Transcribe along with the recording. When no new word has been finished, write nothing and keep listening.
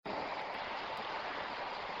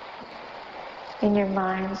in your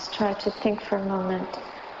minds, try to think for a moment,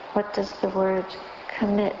 what does the word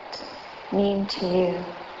commit mean to you?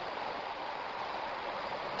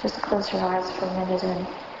 Just close your eyes for a minute and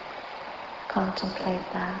contemplate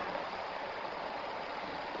that.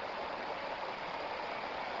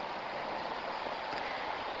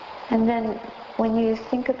 And then when you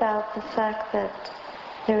think about the fact that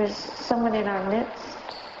there is someone in our midst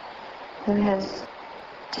who has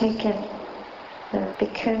taken the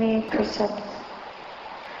bhikkhuni precepts,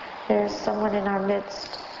 there is someone in our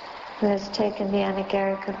midst who has taken the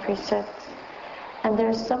anagārikā precepts, and there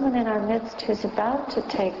is someone in our midst who's about to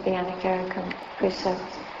take the anagārikā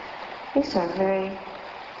precepts. These are very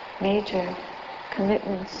major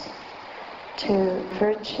commitments to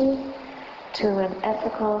virtue, to an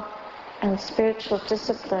ethical and spiritual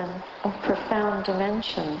discipline of profound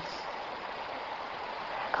dimensions.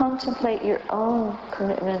 Contemplate your own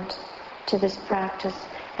commitment to this practice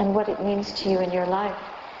and what it means to you in your life.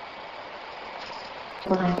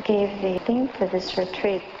 When I gave the theme for this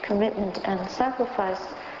retreat, commitment and sacrifice,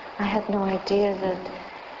 I had no idea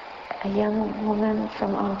that a young woman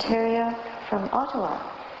from Ontario, from Ottawa,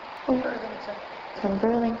 from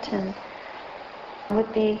Burlington,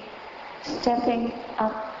 would be stepping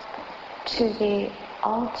up to the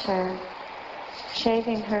altar,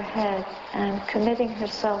 shaving her head and committing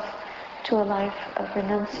herself to a life of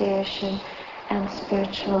renunciation and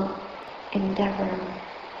spiritual endeavor.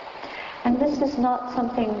 And this is not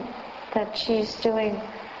something that she's doing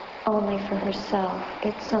only for herself.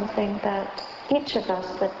 It's something that each of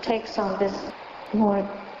us that takes on this more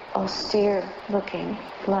austere looking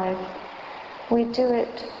life, we do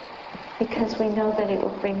it because we know that it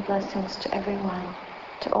will bring blessings to everyone,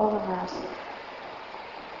 to all of us.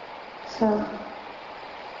 So,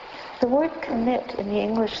 the word commit in the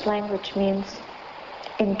English language means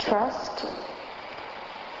entrust,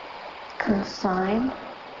 consign,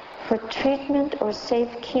 for treatment or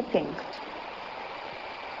safekeeping,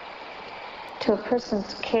 to a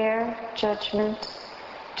person's care, judgment,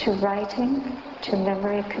 to writing, to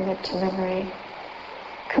memory, commit to memory,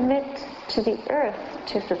 commit to the earth,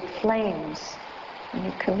 to the flames. When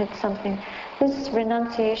you commit something, this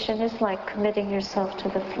renunciation is like committing yourself to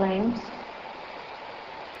the flames.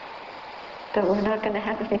 But we're not going to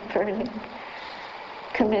have any burning.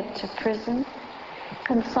 Commit to prison.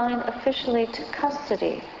 Consign officially to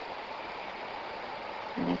custody.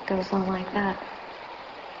 And it goes on like that.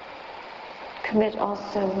 Commit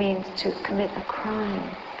also means to commit a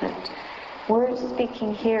crime. But we're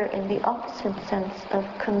speaking here in the opposite sense of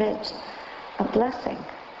commit a blessing.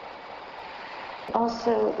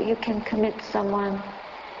 Also, you can commit someone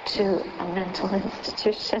to a mental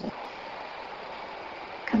institution.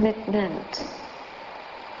 Commitment.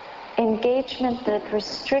 Engagement that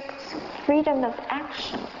restricts freedom of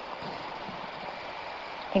action.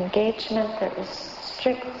 Engagement that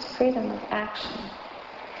restricts freedom of action.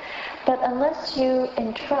 But unless you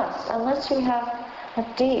entrust, unless you have a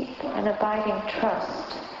deep and abiding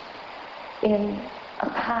trust in a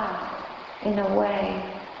path, in a way,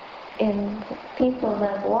 in people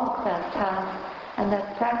that walk that path and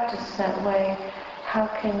that practice that way, how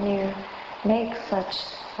can you make such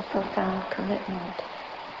a profound commitment?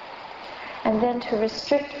 And then to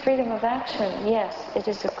restrict freedom of action, yes, it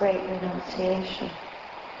is a great renunciation.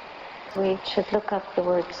 We should look up the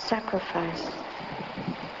word sacrifice.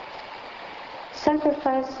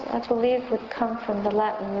 Sacrifice, I believe, would come from the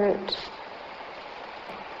Latin root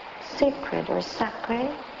sacred or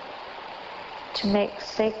sacre, to make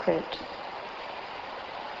sacred,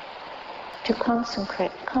 to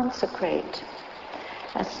consecrate.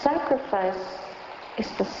 A sacrifice is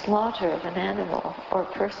the slaughter of an animal or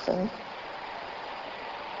person.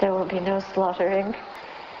 There will be no slaughtering.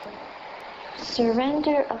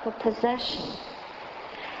 Surrender of a possession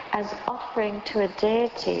as offering to a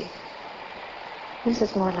deity. This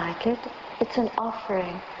is more like it. It's an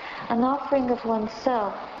offering of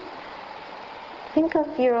oneself. Think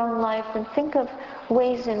of your own life and think of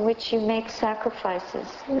ways in which you make sacrifices.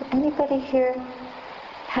 Anybody here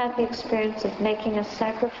have the experience of making a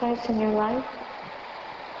sacrifice in your life?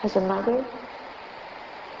 As a mother,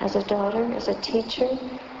 as a daughter, as a teacher,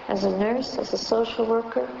 as a nurse, as a social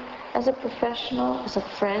worker, as a professional, as a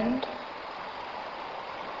friend,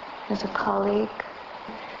 as a colleague.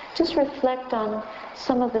 Just reflect on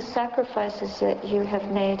some of the sacrifices that you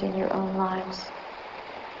have made in your own lives.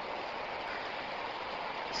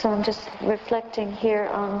 So I'm just reflecting here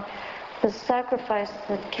on the sacrifice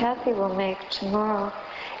that Kathy will make tomorrow.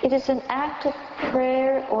 It is an act of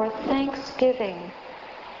prayer or thanksgiving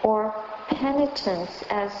or penitence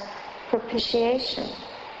as propitiation.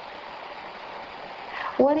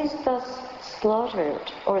 What is thus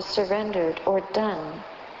slaughtered or surrendered or done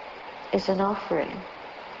is an offering.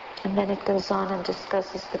 And then it goes on and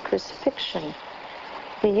discusses the crucifixion,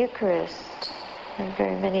 the Eucharist, and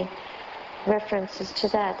very many references to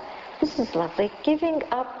that. This is lovely. Giving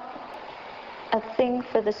up a thing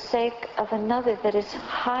for the sake of another that is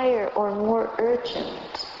higher or more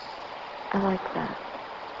urgent. I like that.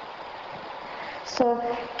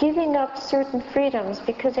 So giving up certain freedoms,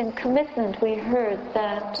 because in commitment we heard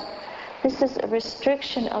that this is a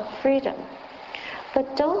restriction of freedom.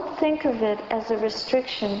 But don't think of it as a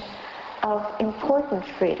restriction of important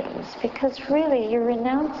freedoms, because really you're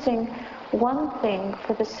renouncing one thing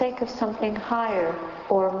for the sake of something higher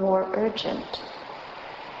or more urgent.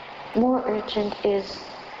 More urgent is,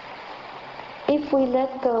 if we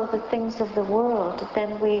let go of the things of the world,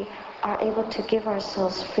 then we are able to give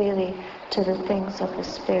ourselves freely to the things of the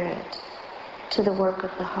Spirit, to the work of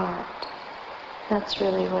the heart. That's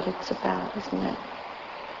really what it's about, isn't it?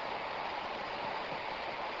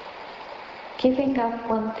 Giving up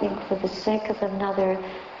one thing for the sake of another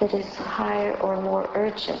that is higher or more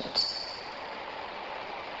urgent.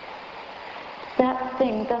 That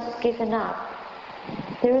thing thus given up,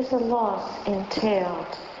 there is a loss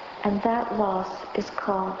entailed, and that loss is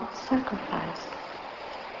called sacrifice.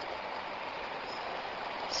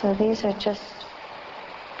 So these are just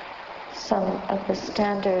some of the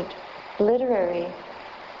standard literary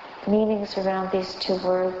meanings around these two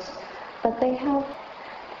words, but they have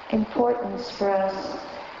importance for us.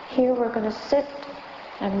 Here we're going to sit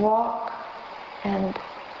and walk and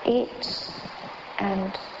eat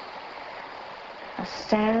and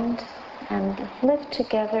stand and live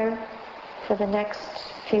together for the next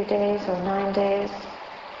few days or 9 days.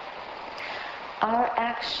 Our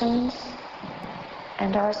actions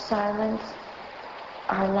and our silence,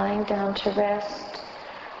 our lying down to rest,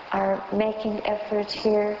 our making effort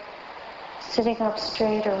here, sitting up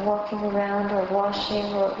straight or walking around or washing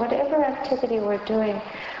or whatever activity we're doing,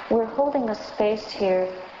 we're holding a space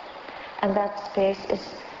here, and that space is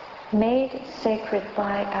made sacred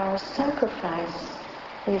by our sacrifice.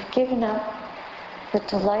 We've given up the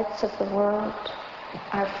delights of the world,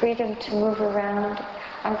 our freedom to move around,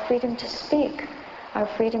 our freedom to speak, our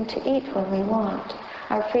freedom to eat when we want,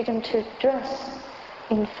 our freedom to dress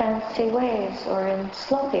in fancy ways or in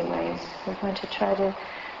sloppy ways. We're going to try to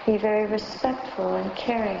be very respectful and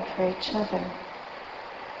caring for each other.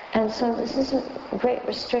 And so this is a great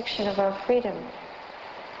restriction of our freedom.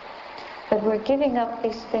 But we're giving up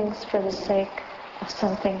these things for the sake of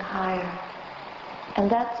something higher. And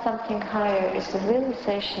that something higher is the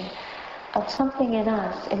realization of something in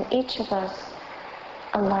us, in each of us,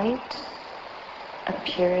 a light, a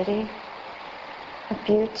purity, a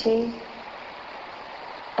beauty,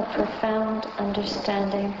 a profound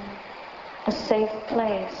understanding, a safe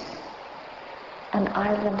place, an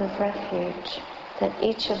island of refuge that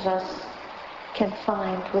each of us can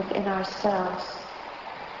find within ourselves.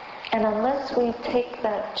 And unless we take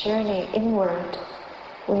that journey inward,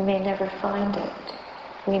 we may never find it.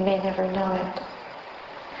 We may never know it.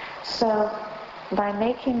 So, by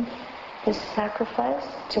making this sacrifice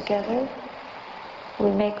together,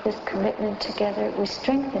 we make this commitment together, we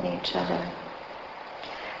strengthen each other.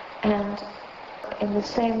 And in the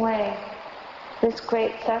same way, this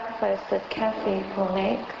great sacrifice that Kathy will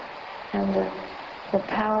make, and the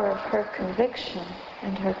power of her conviction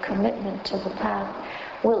and her commitment to the path,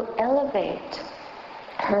 will elevate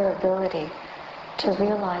her ability to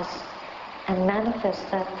realize and manifest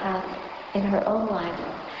that path in her own life.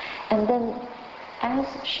 And then as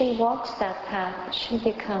she walks that path, she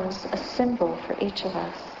becomes a symbol for each of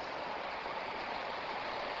us.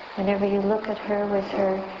 Whenever you look at her with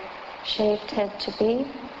her shaved head to be,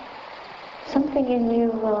 something in you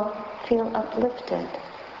will feel uplifted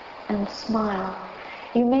and smile.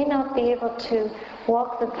 You may not be able to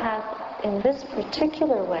walk the path in this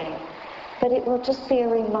particular way, but it will just be a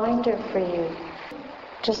reminder for you.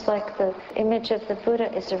 Just like the image of the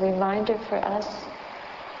Buddha is a reminder for us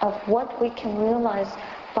of what we can realize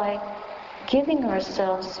by giving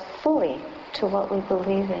ourselves fully to what we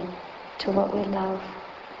believe in, to what we love.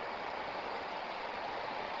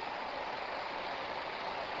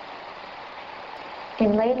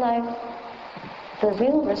 In lay life, the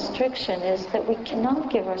real restriction is that we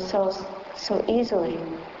cannot give ourselves so easily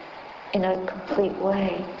in a complete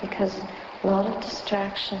way, because a lot of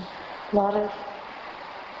distraction, a lot of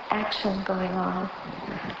action going on,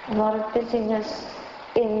 a lot of busyness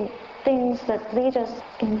in things that lead us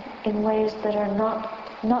in ways that are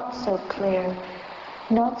not so clear,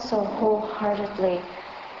 not so wholeheartedly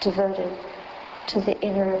devoted to the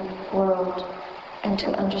inner world and to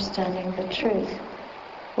understanding the truth.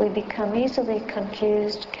 We become easily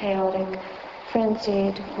confused, chaotic,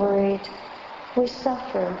 frenzied, worried. We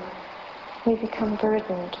suffer. We become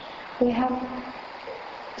burdened. We have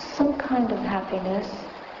some kind of happiness,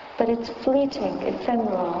 but it's fleeting,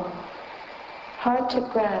 ephemeral, hard to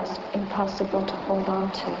grasp, impossible to hold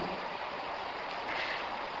on to.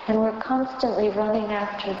 And we're constantly running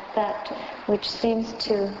after that which seems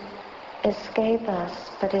to escape us,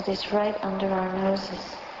 but it is right under our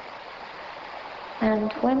noses.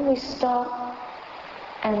 And when we stop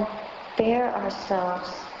and bare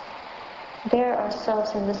ourselves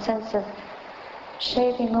in the sense of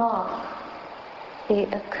shaving off the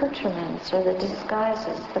accoutrements or the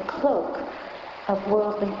disguises, the cloak of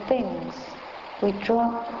worldly things, we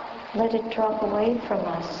let it drop away from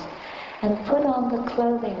us and put on the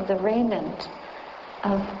clothing, the raiment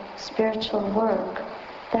of spiritual work.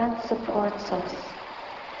 That supports us.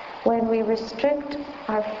 When we restrict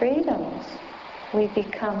our freedoms, we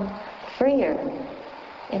become freer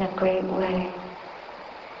in a great way,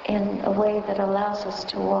 in a way that allows us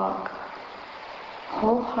to walk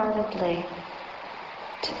wholeheartedly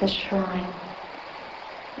to the shrine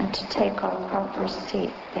and to take our proper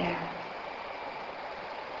seat there.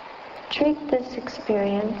 Treat this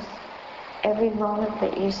experience, every moment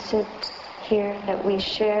that you sit here, that we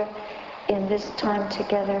share in this time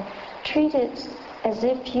together, treat it as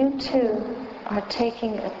if you too are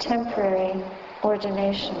taking a temporary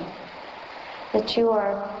ordination, that you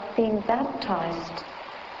are being baptized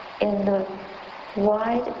in the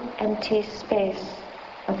wide, empty space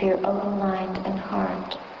of your own mind and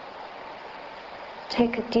heart.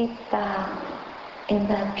 Take a deep bath in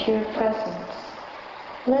that pure presence.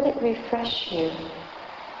 Let it refresh you.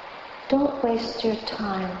 Don't waste your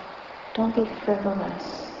time. Don't be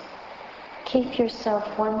frivolous. Keep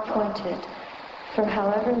yourself one-pointed for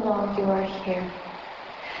however long you are here,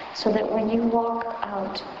 so that when you walk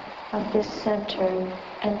out of this center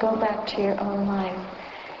and go back to your own life,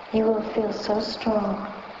 you will feel so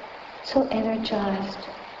strong, so energized,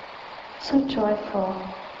 so joyful.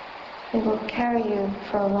 It will carry you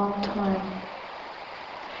for a long time.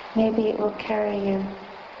 Maybe it will carry you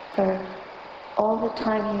for all the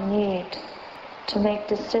time you need to make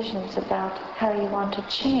decisions about how you want to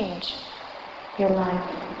change your life,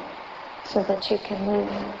 so that you can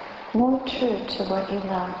live more true to what you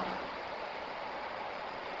love.